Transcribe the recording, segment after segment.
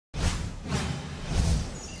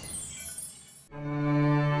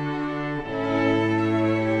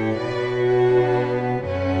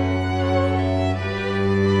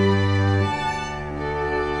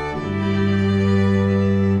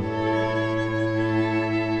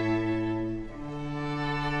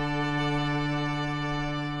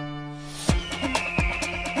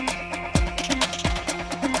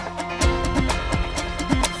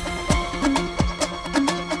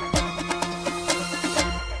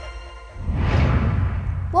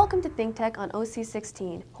Welcome to ThinkTech on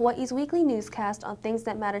OC16, Hawaii's weekly newscast on things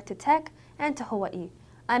that matter to tech and to Hawaii.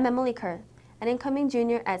 I'm Emily Kurth, an incoming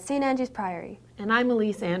junior at St. Andrew's Priory. And I'm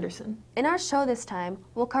Elise Anderson. In our show this time,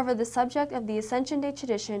 we'll cover the subject of the Ascension Day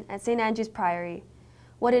tradition at St. Andrew's Priory,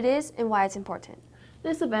 what it is and why it's important.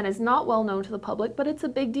 This event is not well known to the public, but it's a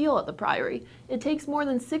big deal at the Priory. It takes more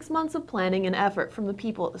than 6 months of planning and effort from the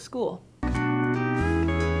people at the school.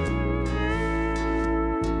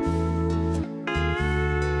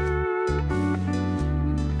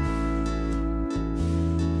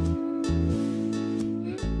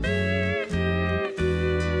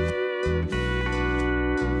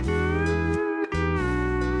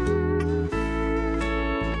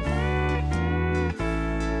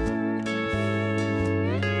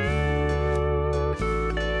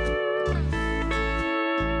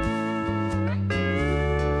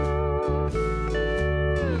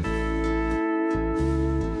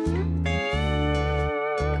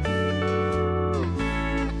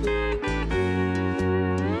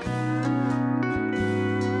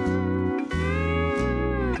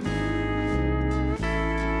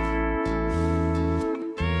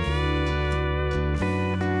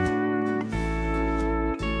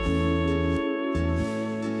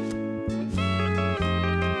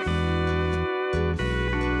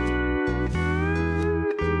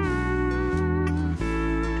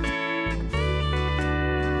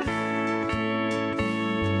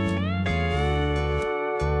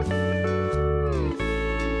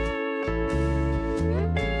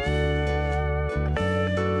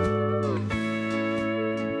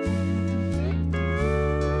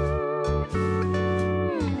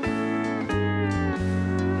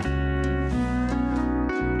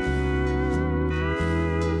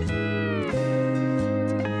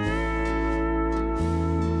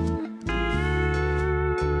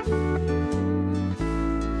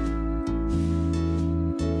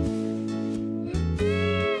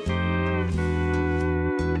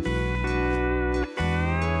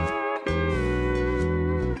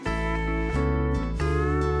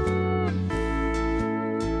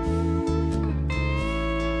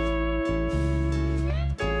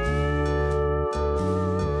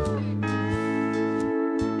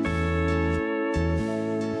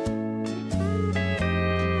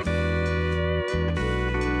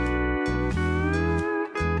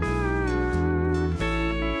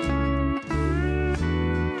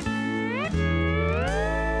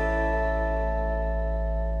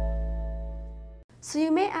 So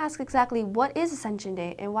you may ask exactly what is Ascension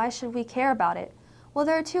Day and why should we care about it? Well,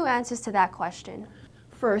 there are two answers to that question.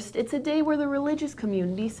 First, it's a day where the religious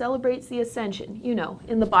community celebrates the Ascension, you know,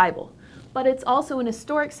 in the Bible. But it's also an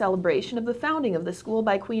historic celebration of the founding of the school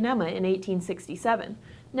by Queen Emma in 1867.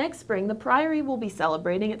 Next spring, the Priory will be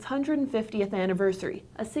celebrating its 150th anniversary,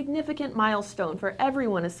 a significant milestone for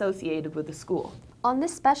everyone associated with the school. On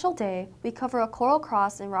this special day, we cover a coral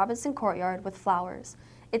cross in Robinson Courtyard with flowers.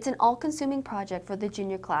 It's an all-consuming project for the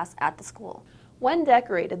junior class at the school. When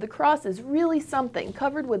decorated, the cross is really something,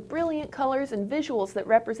 covered with brilliant colors and visuals that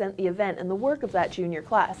represent the event and the work of that junior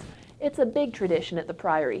class. It's a big tradition at the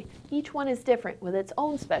Priory. Each one is different with its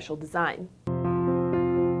own special design.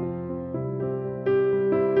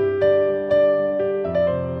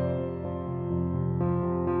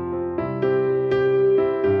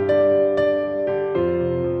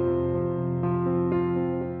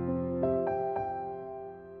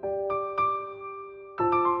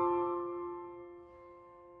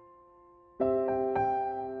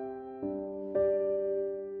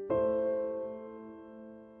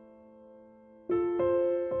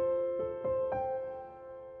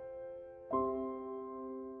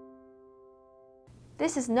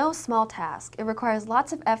 This is no small task. It requires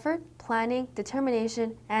lots of effort, planning,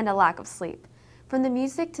 determination, and a lack of sleep. From the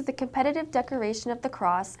music to the competitive decoration of the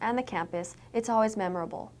cross and the campus, it's always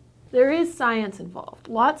memorable. There is science involved,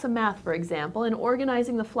 lots of math for example, and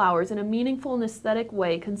organizing the flowers in a meaningful and aesthetic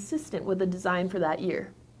way consistent with the design for that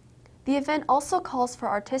year. The event also calls for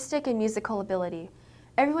artistic and musical ability.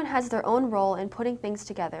 Everyone has their own role in putting things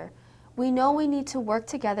together. We know we need to work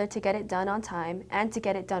together to get it done on time and to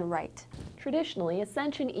get it done right. Traditionally,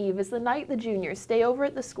 Ascension Eve is the night the juniors stay over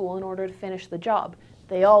at the school in order to finish the job.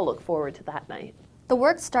 They all look forward to that night. The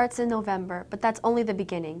work starts in November, but that's only the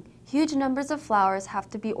beginning. Huge numbers of flowers have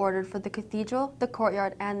to be ordered for the cathedral, the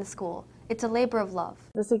courtyard, and the school. It's a labor of love.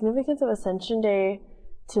 The significance of Ascension Day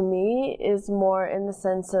to me is more in the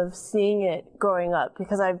sense of seeing it growing up,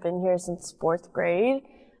 because I've been here since 4th grade.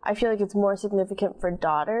 I feel like it's more significant for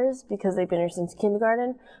daughters because they've been here since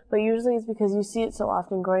kindergarten, but usually it's because you see it so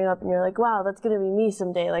often growing up and you're like, wow, that's going to be me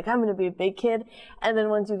someday. Like, I'm going to be a big kid. And then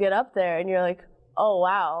once you get up there and you're like, oh,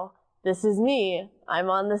 wow, this is me, I'm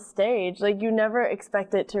on the stage. Like, you never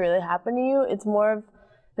expect it to really happen to you. It's more of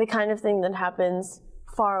the kind of thing that happens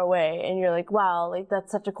far away, and you're like, wow, like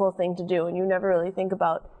that's such a cool thing to do, and you never really think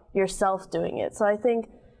about yourself doing it. So I think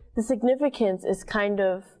the significance is kind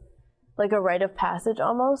of like a rite of passage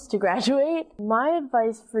almost to graduate. My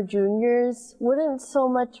advice for juniors wouldn't so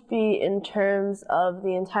much be in terms of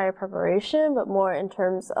the entire preparation, but more in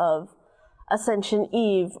terms of Ascension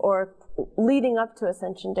Eve or leading up to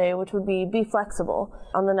Ascension Day, which would be flexible.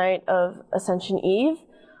 On the night of Ascension Eve,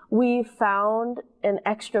 we found an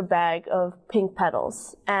extra bag of pink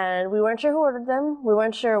petals, and we weren't sure who ordered them. We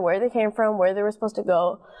weren't sure where they came from, where they were supposed to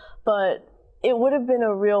go, but it would have been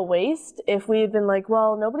a real waste if we had been like,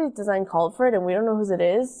 well, nobody's design called for it and we don't know whose it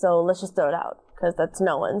is, so let's just throw it out because that's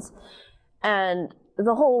no one's. And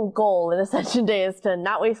the whole goal in Ascension Day is to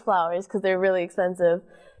not waste flowers because they're really expensive.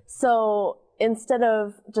 So instead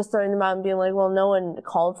of just throwing them out and being like, well, no one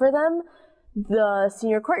called for them, the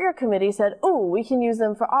senior courtyard committee said, oh, we can use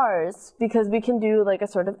them for ours because we can do like a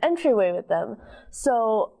sort of entryway with them.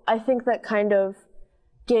 So I think that kind of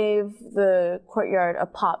gave the courtyard a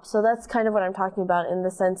pop. So that's kind of what I'm talking about in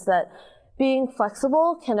the sense that being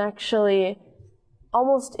flexible can actually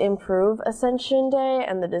almost improve Ascension Day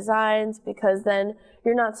and the designs, because then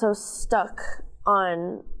you're not so stuck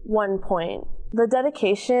on one point. The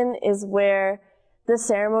dedication is where the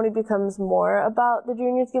ceremony becomes more about the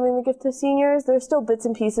juniors giving the gift to seniors. There's still bits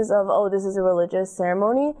and pieces of, oh, this is a religious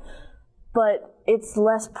ceremony, but it's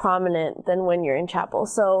less prominent than when you're in chapel.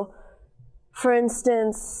 So, for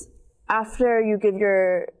instance, after you give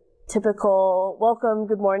your typical welcome,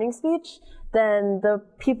 good morning speech, then the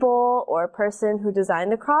people or person who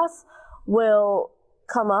designed the cross will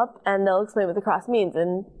come up and they'll explain what the cross means,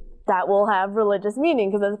 and that will have religious meaning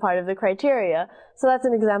because that's part of the criteria. So that's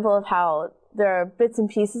an example of how there are bits and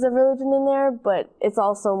pieces of religion in there, but it's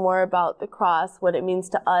also more about the cross, what it means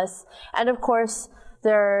to us. And of course,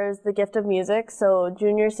 there's the gift of music. So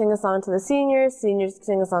juniors sing a song to the seniors, seniors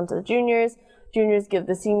sing a song to the juniors, juniors give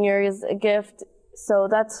the seniors a gift. So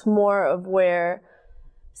that's more of where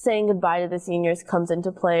saying goodbye to the seniors comes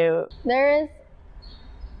into play. There is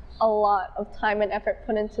a lot of time and effort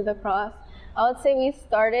put into the cross. I would say we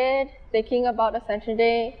started thinking about Ascension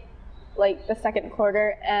Day like the second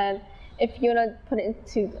quarter, and if you want to put it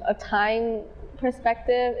into a time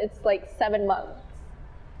perspective, it's like 7 months.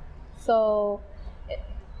 So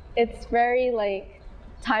it's very like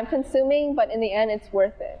time consuming, but in the end it's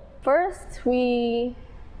worth it. First, we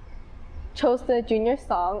chose the junior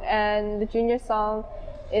song, and the junior song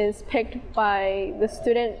is picked by the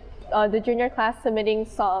student, the junior class submitting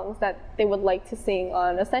songs that they would like to sing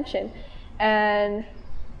on Ascension. And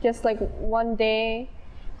just like one day,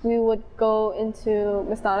 we would go into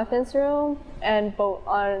Miss Donovan's room and vote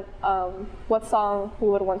on what song we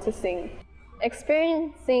would want to sing.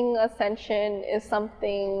 Experiencing Ascension is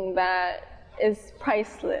something that is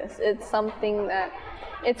priceless. It's something that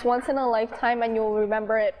it's once in a lifetime and you'll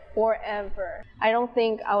remember it forever. I don't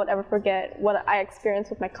think I would ever forget what I experienced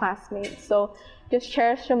with my classmates. So just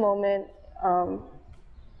cherish the moment.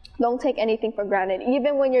 Don't take anything for granted.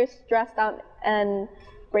 Even when you're stressed out and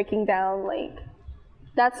breaking down, like,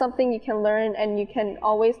 that's something you can learn, and you can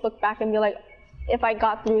always look back and be like, if I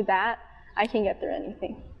got through that, I can get through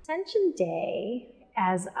anything. Ascension Day,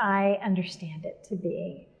 as I understand it to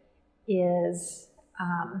be, is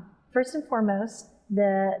first and foremost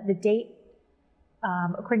the date,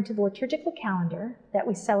 according to the liturgical calendar, that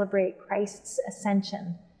we celebrate Christ's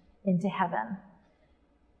ascension into heaven.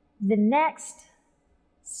 The next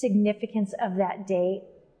significance of that date,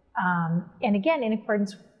 and again in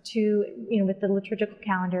accordance with the liturgical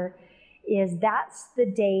calendar, is that's the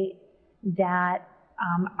date that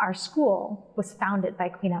our school was founded by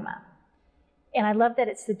Queen Emma. And I love that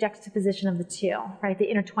it's the juxtaposition of the two, right? The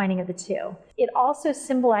intertwining of the two. It also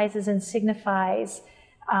symbolizes and signifies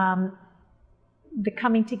the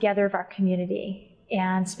coming together of our community,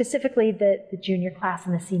 and specifically the junior class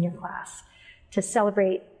and the senior class, to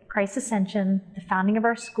celebrate Christ's ascension, the founding of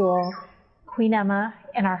our school, Queen Emma,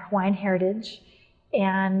 and our Hawaiian heritage,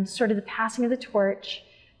 and sort of the passing of the torch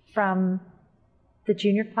from the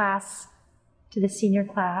junior class to the senior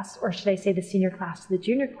class, or should I say the senior class to the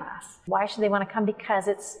junior class. Why should they want to come? Because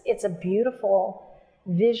it's a beautiful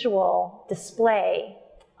visual display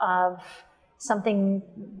of something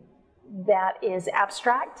that is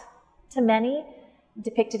abstract to many,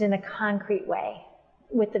 depicted in a concrete way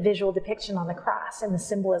with the visual depiction on the cross and the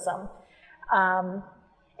symbolism.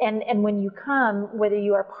 And when you come, whether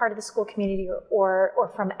you are part of the school community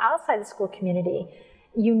or from outside the school community,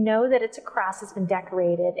 You know that it's a cross that's been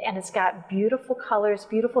decorated and it's got beautiful colors,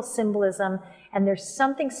 beautiful symbolism, and there's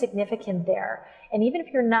something significant there. And even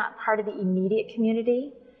if you're not part of the immediate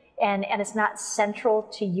community and it's not central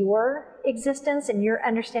to your existence and your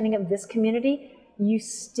understanding of this community, you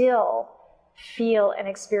still feel and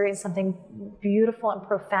experience something beautiful and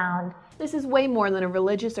profound. This is way more than a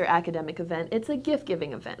religious or academic event. It's a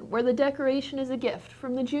gift-giving event where the decoration is a gift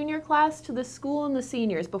from the junior class to the school and the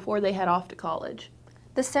seniors before they head off to college.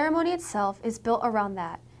 The ceremony itself is built around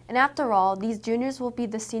that, and after all, these juniors will be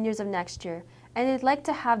the seniors of next year, and they'd like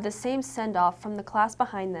to have the same send-off from the class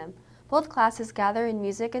behind them. Both classes gather in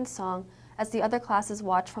music and song as the other classes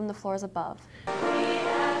watch from the floors above.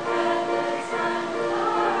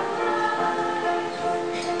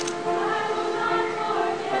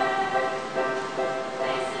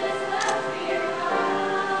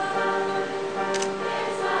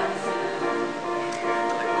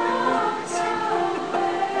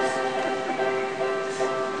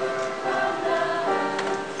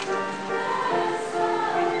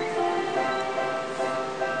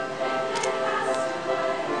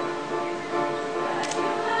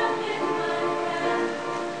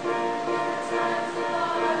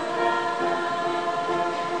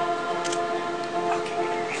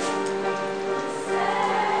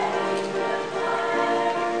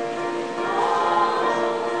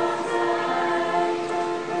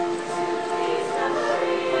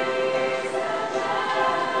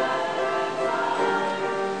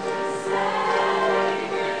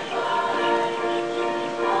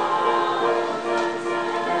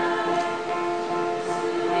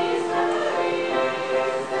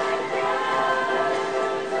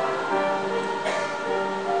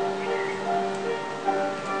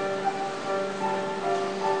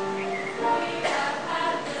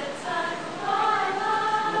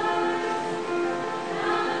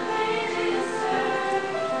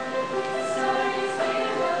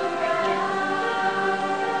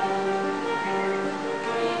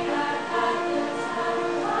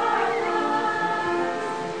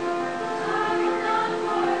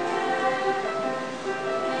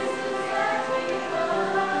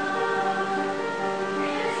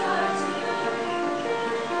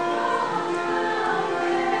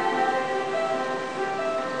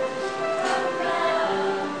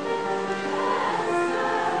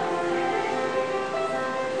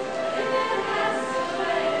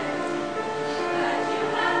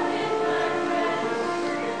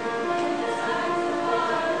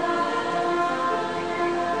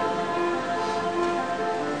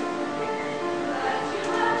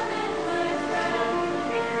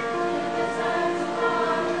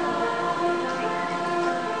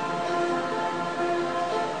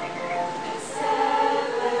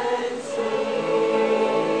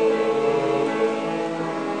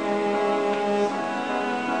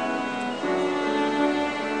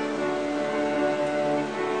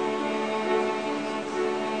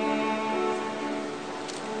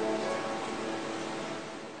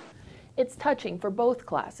 It's touching for both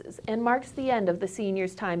classes and marks the end of the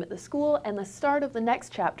seniors' time at the school and the start of the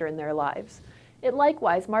next chapter in their lives. It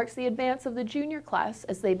likewise marks the advance of the junior class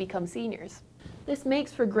as they become seniors. This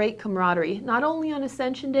makes for great camaraderie, not only on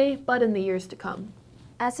Ascension Day, but in the years to come.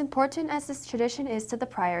 As important as this tradition is to the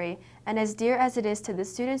Priory, and as dear as it is to the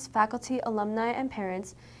students, faculty, alumni, and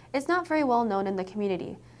parents, it's not very well known in the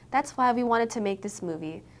community. That's why we wanted to make this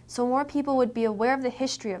movie, so more people would be aware of the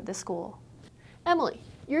history of the school. Emily,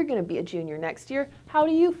 you're going to be a junior next year. How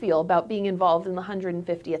do you feel about being involved in the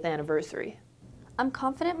 150th anniversary? I'm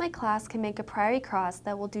confident my class can make a Priory cross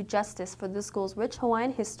that will do justice for the school's rich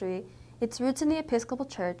Hawaiian history, its roots in the Episcopal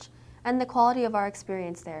Church, and the quality of our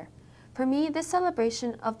experience there. For me, this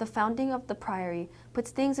celebration of the founding of the Priory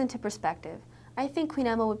puts things into perspective. I think Queen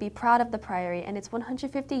Emma would be proud of the Priory and its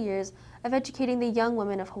 150 years of educating the young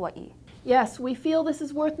women of Hawaii. Yes, we feel this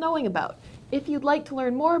is worth knowing about. If you'd like to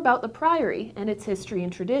learn more about the Priory and its history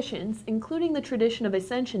and traditions, including the tradition of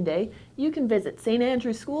Ascension Day, you can visit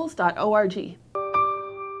standrewschools.org.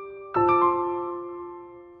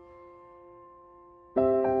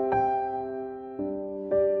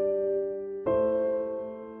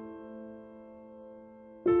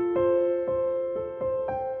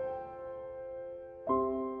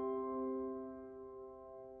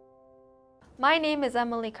 My name is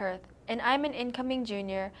Emily Kurth, and I'm an incoming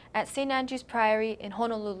junior at St. Andrew's Priory in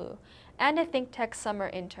Honolulu and a ThinkTech summer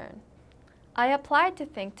intern. I applied to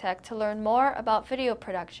ThinkTech to learn more about video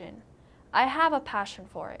production. I have a passion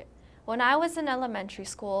for it. When I was in elementary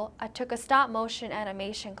school, I took a stop-motion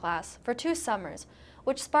animation class for 2 summers,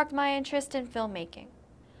 which sparked my interest in filmmaking.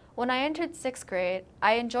 When I entered 6th grade,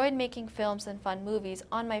 I enjoyed making films and fun movies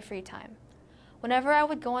on my free time. Whenever I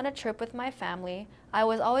would go on a trip with my family, I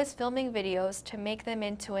was always filming videos to make them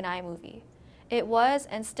into an iMovie. It was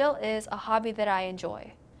and still is a hobby that I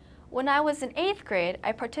enjoy. When I was in 8th grade,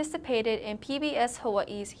 I participated in PBS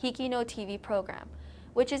Hawaii's Hiki no TV program,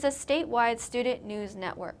 which is a statewide student news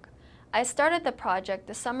network. I started the project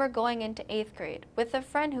the summer going into 8th grade with a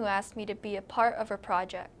friend who asked me to be a part of her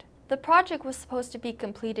project. The project was supposed to be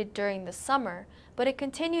completed during the summer, but it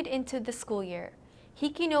continued into the school year.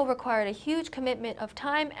 Hiki no required a huge commitment of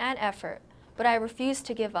time and effort, but I refused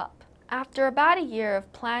to give up. After about a year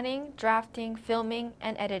of planning, drafting, filming,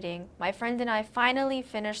 and editing, my friend and I finally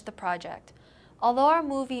finished the project. Although our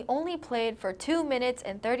movie only played for 2 minutes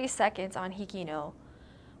and 30 seconds on Hiki no,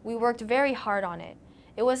 we worked very hard on it.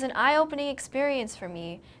 It was an eye-opening experience for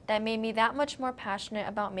me that made me that much more passionate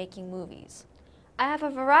about making movies. I have a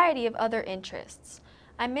variety of other interests.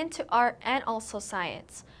 I'm into art and also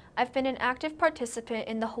science. I've been an active participant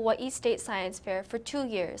in the Hawaii State Science Fair for 2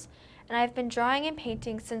 years, and I've been drawing and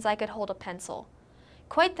painting since I could hold a pencil.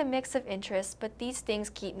 Quite the mix of interests, but these things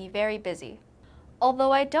keep me very busy.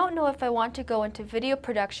 Although I don't know if I want to go into video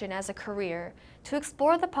production as a career, to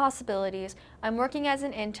explore the possibilities, I'm working as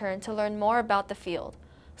an intern to learn more about the field.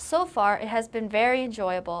 So far, it has been very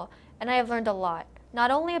enjoyable, and I have learned a lot,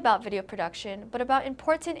 not only about video production, but about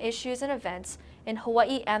important issues and events in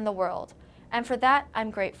Hawaii and the world. And for that,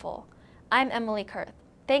 I'm grateful. I'm Emily Kurth.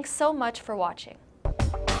 Thanks so much for watching.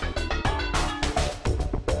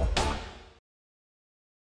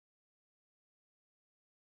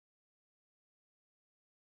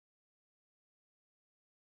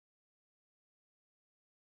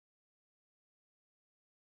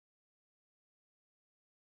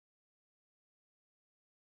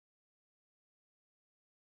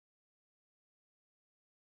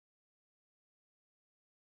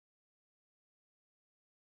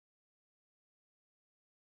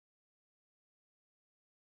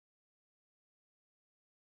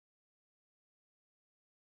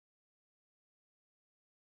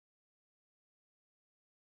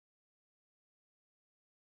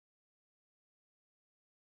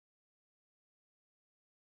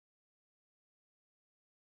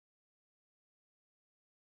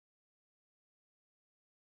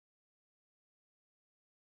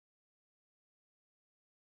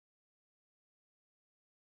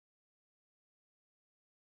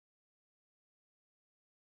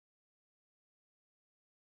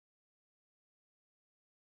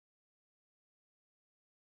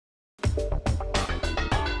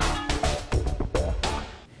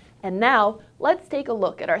 And now, let's take a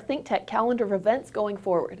look at our ThinkTech calendar of events going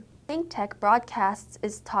forward. ThinkTech broadcasts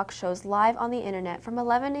its talk shows live on the internet from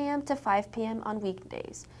 11 a.m. to 5 p.m. on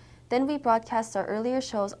weekdays. Then we broadcast our earlier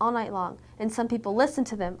shows all night long, and some people listen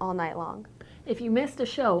to them all night long. If you missed a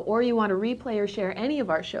show or you want to replay or share any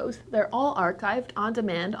of our shows, they're all archived on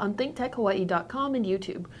demand on thinktechhawaii.com and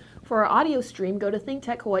YouTube. For our audio stream, go to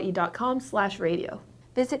thinktechhawaii.com/radio.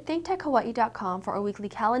 Visit thinktechhawaii.com for our weekly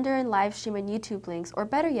calendar and live stream and YouTube links, or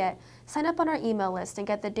better yet, sign up on our email list and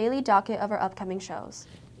get the daily docket of our upcoming shows.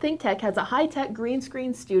 ThinkTech has a high-tech green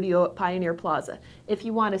screen studio at Pioneer Plaza. If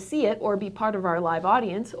you want to see it or be part of our live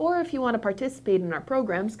audience, or if you want to participate in our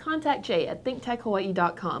programs, contact Jay at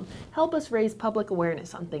thinktechhawaii.com. Help us raise public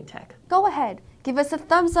awareness on ThinkTech. Go ahead, give us a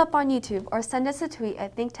thumbs up on YouTube or send us a tweet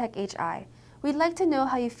at ThinkTechHI. We'd like to know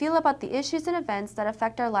how you feel about the issues and events that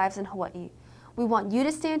affect our lives in Hawaii. We want you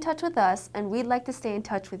to stay in touch with us, and we'd like to stay in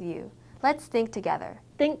touch with you. Let's think together.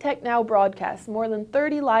 ThinkTech now broadcasts more than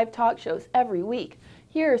 30 live talk shows every week.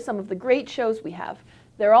 Here are some of the great shows we have.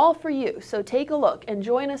 They're all for you, so take a look and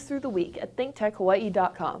join us through the week at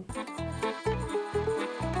thinktechhawaii.com.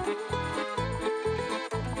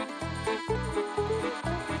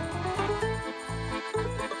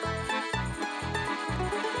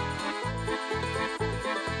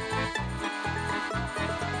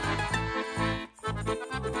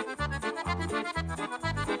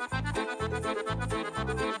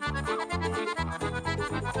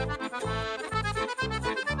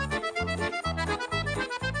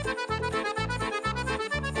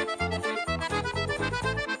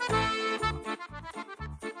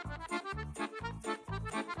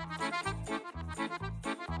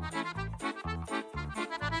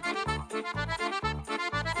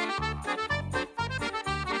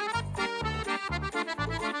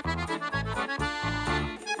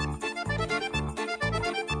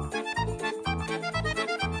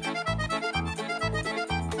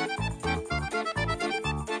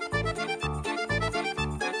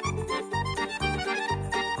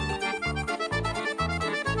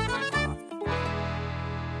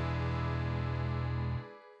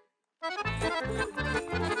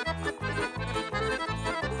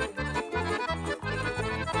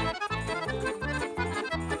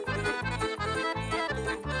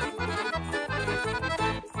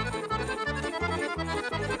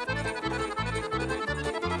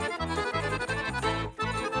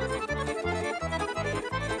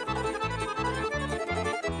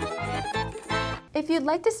 If you'd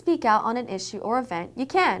like to speak out on an issue or event, you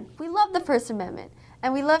can. We love the First Amendment,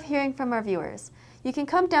 and we love hearing from our viewers. You can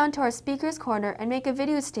come down to our Speaker's Corner and make a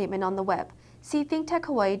video statement on the web. See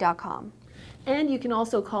ThinkTechHawaii.com. And you can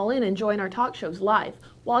also call in and join our talk shows live.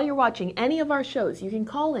 While you're watching any of our shows, you can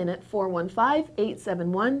call in at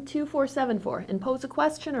 415-871-2474 and pose a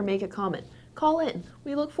question or make a comment. Call in.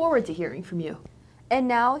 We look forward to hearing from you. And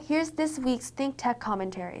now, here's this week's ThinkTech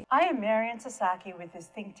commentary. I am Maryann Sasaki with this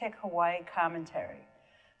ThinkTech Hawaii commentary.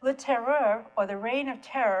 Le Terreur, or the Reign of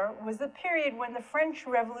Terror, was the period when the French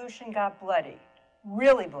Revolution got bloody,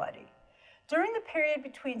 really bloody. During the period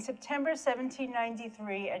between September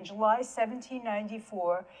 1793 and July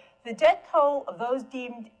 1794, the death toll of those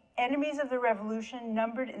deemed enemies of the revolution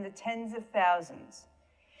numbered in the tens of thousands.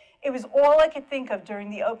 It was all I could think of during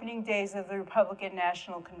the opening days of the Republican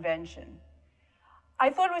National Convention. I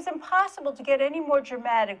thought it was impossible to get any more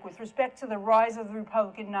dramatic with respect to the rise of the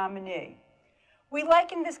Republican nominee. We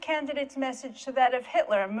likened this candidate's message to that of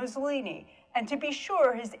Hitler and Mussolini, and to be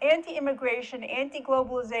sure, his anti-immigration,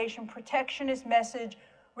 anti-globalization, protectionist message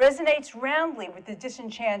resonates roundly with the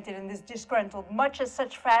disenchanted and the disgruntled, much as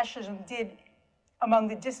such fascism did among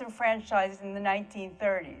the disenfranchised in the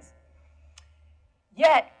 1930s.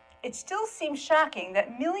 Yet, it still seems shocking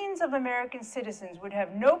that millions of American citizens would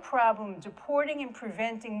have no problem deporting and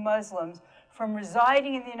preventing Muslims from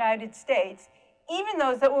residing in the United States, even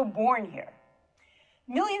those that were born here.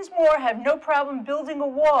 Millions more have no problem building a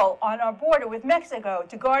wall on our border with Mexico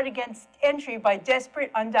to guard against entry by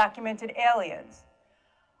desperate, undocumented aliens.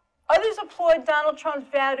 Others applaud Donald Trump's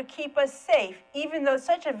vow to keep us safe, even though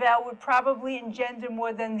such a vow would probably engender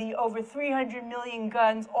more than the over 300 million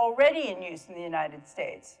guns already in use in the United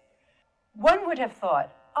States. One would have thought,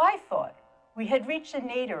 I thought, we had reached a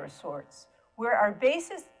nadir of sorts, where our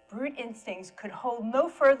basest brute instincts could hold no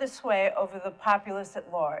further sway over the populace at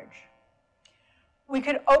large. We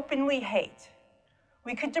could openly hate.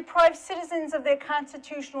 We could deprive citizens of their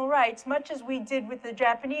constitutional rights, much as we did with the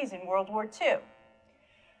Japanese in World War II.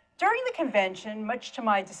 During the convention, much to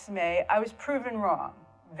my dismay, I was proven wrong,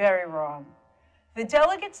 very wrong. The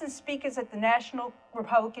delegates and speakers at the National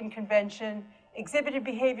Republican Convention exhibited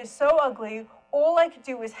behavior so ugly, all I could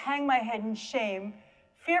do was hang my head in shame,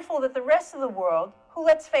 fearful that the rest of the world, who,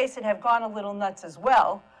 let's face it, have gone a little nuts as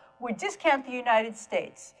well, would discount the United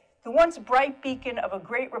States, the once bright beacon of a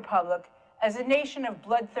great republic, as a nation of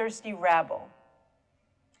bloodthirsty rabble.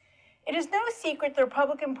 It is no secret the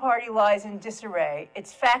Republican Party lies in disarray,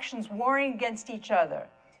 its factions warring against each other.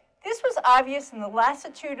 This was obvious in the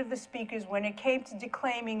lassitude of the speakers when it came to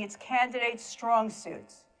declaiming its candidates' strong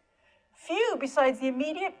suits. Few besides the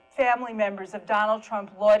immediate family members of Donald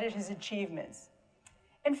Trump lauded his achievements.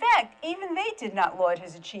 In fact, even they did not laud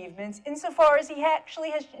his achievements insofar as he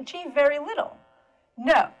actually has achieved very little.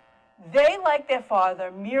 No, they, like their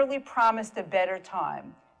father, merely promised a better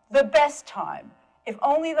time, the best time, if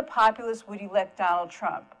only the populace would elect Donald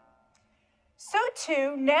Trump. So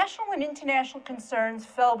too, national and international concerns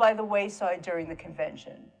fell by the wayside during the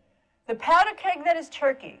convention. The powder keg that is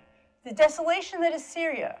Turkey, the desolation that is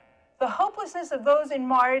Syria, the hopelessness of those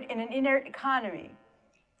mired in an inert economy.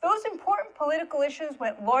 Those important political issues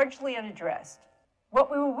went largely unaddressed. What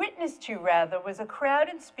we were witness to, rather, was a crowd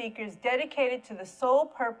of speakers dedicated to the sole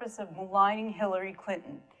purpose of maligning Hillary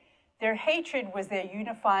Clinton. Their hatred was their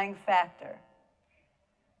unifying factor.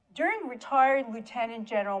 During retired Lieutenant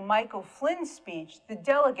General Michael Flynn's speech, the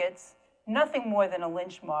delegates, nothing more than a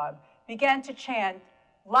lynch mob, began to chant,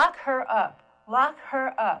 "Lock her up, lock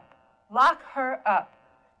her up, lock her up."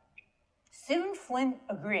 Soon Flynn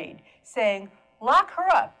agreed, saying, "Lock her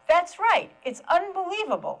up, that's right, it's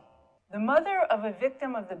unbelievable." The mother of a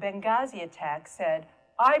victim of the Benghazi attack said,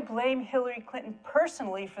 "I blame Hillary Clinton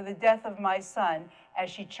personally for the death of my son," as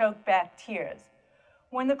she choked back tears.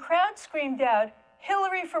 When the crowd screamed out,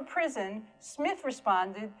 "Hillary for prison," Smith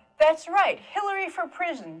responded, "That's right, Hillary for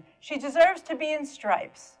prison. She deserves to be in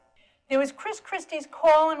stripes." There was Chris Christie's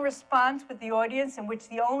call and response with the audience, in which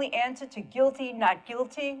the only answer to guilty, not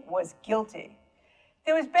guilty, was guilty.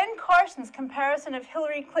 There was Ben Carson's comparison of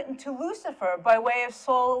Hillary Clinton to Lucifer by way of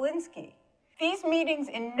Saul Alinsky. These meetings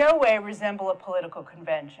in no way resemble a political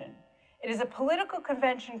convention. It is a political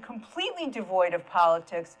convention completely devoid of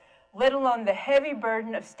politics, let alone the heavy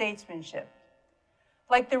burden of statesmanship.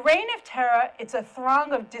 Like the Reign of Terror, it's a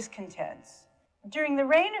throng of discontents. During the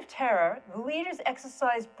Reign of Terror, the leaders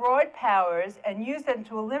exercised broad powers and used them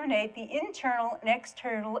to eliminate the internal and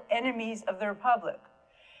external enemies of the Republic.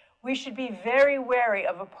 We should be very wary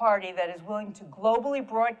of a party that is willing to globally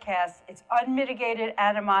broadcast its unmitigated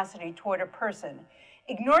animosity toward a person,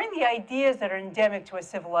 ignoring the ideas that are endemic to a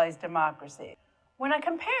civilized democracy. When I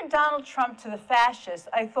compared Donald Trump to the fascists,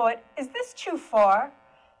 I thought, is this too far?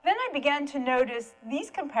 Then I began to notice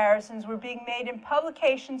these comparisons were being made in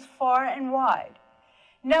publications far and wide.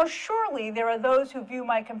 Now, surely there are those who view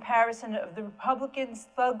my comparison of the Republicans'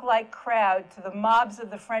 thug-like crowd to the mobs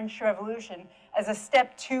of the French Revolution as a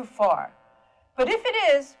step too far. But if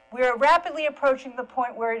it is, we are rapidly approaching the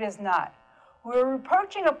point where it is not. We're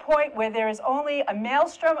approaching a point where there is only a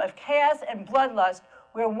maelstrom of chaos and bloodlust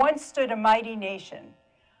where once stood a mighty nation.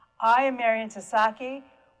 I am Maryann Sasaki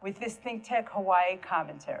with this ThinkTech Hawaii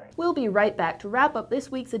commentary. We'll be right back to wrap up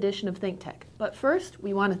this week's edition of ThinkTech. But first,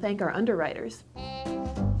 we want to thank our underwriters.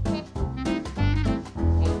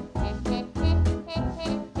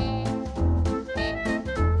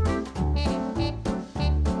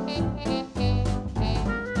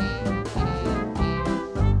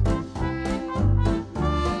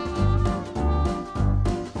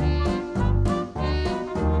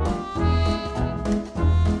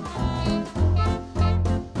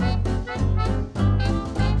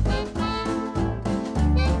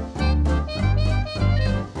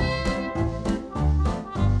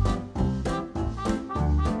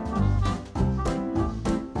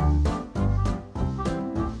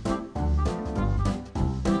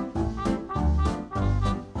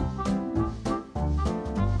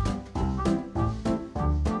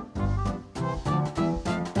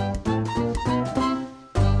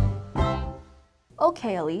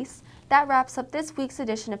 Okay, Elise, that wraps up this week's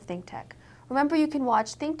edition of ThinkTech. Remember, you can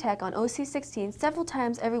watch ThinkTech on OC16 several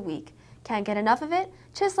times every week. Can't get enough of it?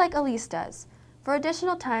 Just like Elise does. For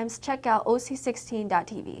additional times, check out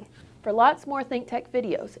OC16.tv. For lots more ThinkTech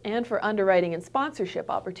videos and for underwriting and sponsorship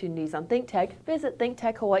opportunities on ThinkTech, visit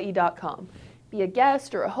thinktechhawaii.com. Be a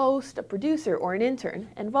guest or a host, a producer or an intern,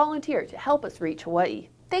 and volunteer to help us reach Hawaii.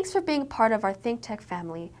 Thanks for being part of our ThinkTech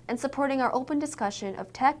family and supporting our open discussion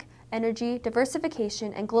of tech, energy,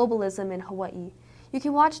 diversification, and globalism in Hawaii. You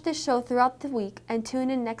can watch this show throughout the week and tune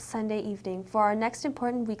in next Sunday evening for our next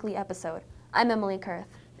important weekly episode. I'm Emily Kurth.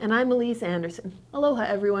 And I'm Elise Anderson. Aloha,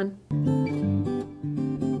 everyone.